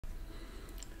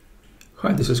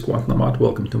Hi, this is Quantribe.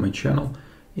 Welcome to my channel.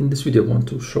 In this video I want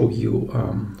to show you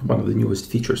one of the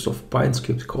newest features of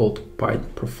PineScript called Pine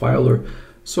Profiler.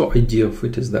 So idea of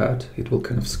it is that it will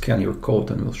kind of scan your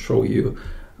code and will show you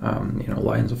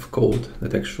lines of code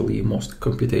that actually most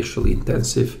computationally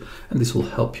intensive, and this will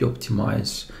help you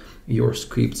optimize your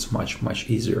scripts much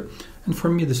easier. And for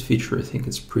me, this feature, I think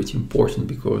it's pretty important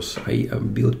because I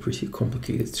build pretty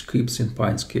complicated scripts in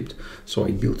PineScript. So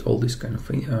I built all these kind of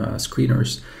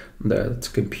screeners that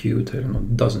compute,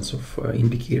 dozens of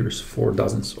indicators for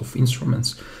dozens of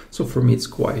instruments. So for me, it's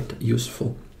quite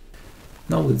useful.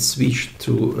 Now let's switch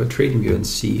to TradingView and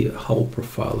see how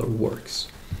Profiler works.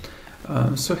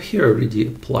 So here I already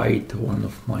applied one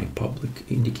of my public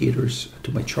indicators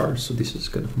to my chart. So this is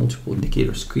kind of multiple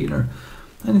indicator screener,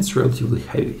 and it's relatively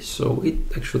heavy. So it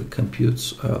actually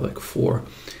computes like 4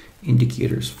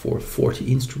 indicators for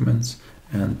 40 instruments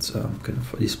and kind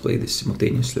of display this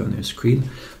simultaneously on your screen.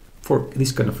 For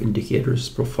these kind of indicators,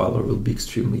 Profiler will be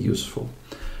extremely useful.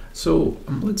 So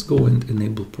let's go and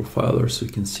enable Profiler so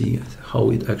you can see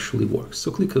how it actually works. So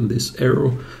click on this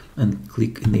arrow and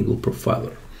click Enable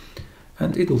Profiler.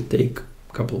 And it will take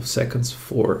a couple of seconds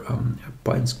for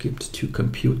PineScript to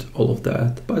compute all of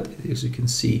that, but as you can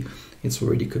see, it's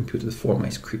already computed for my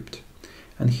script.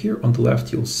 And here on the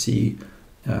left, you'll see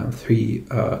 3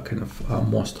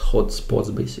 most hot spots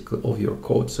basically of your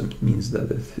code. So it means that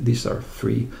these are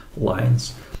 3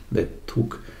 lines that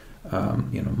took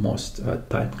most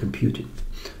time computing.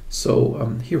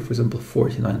 So here, for example,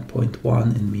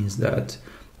 49.1, it means that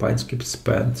PineScript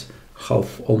spent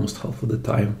almost half of the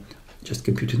time just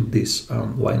computing this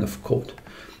line of code.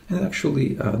 And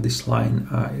actually this line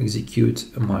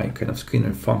executes my kind of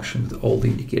screener function with all the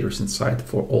indicators inside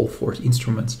for all 40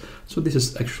 instruments. So this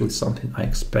is actually something I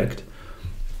expect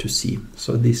to see.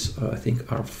 So these I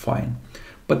think are fine.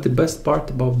 But the best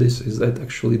part about this is that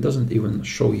actually it doesn't even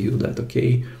show you that,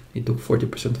 okay, it took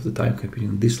 40% of the time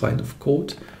computing this line of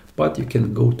code, but you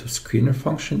can go to screener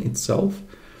function itself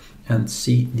and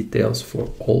see details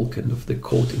for all kind of the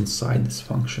code inside this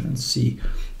function and see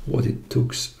what it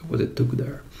took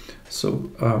there.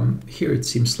 So here it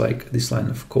seems like this line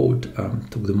of code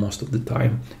took the most of the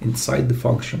time inside the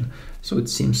function. So it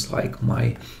seems like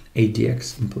my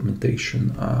ADX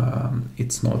implementation,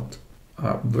 it's not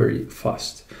very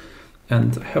fast.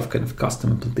 And I have kind of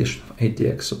custom implementation of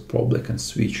ADX, so probably I can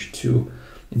switch to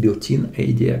a built-in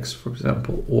ADX, for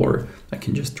example, or I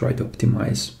can just try to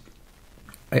optimize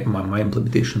my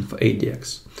implementation for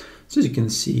ADX. So as you can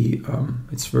see,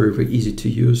 it's very easy to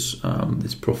use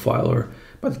this profiler,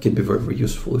 but it can be very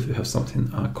useful if you have something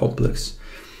complex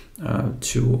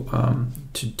to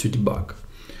debug.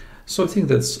 So I think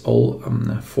that's all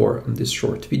for this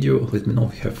short video. Let me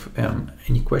know if you have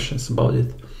any questions about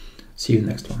it. See you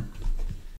next one.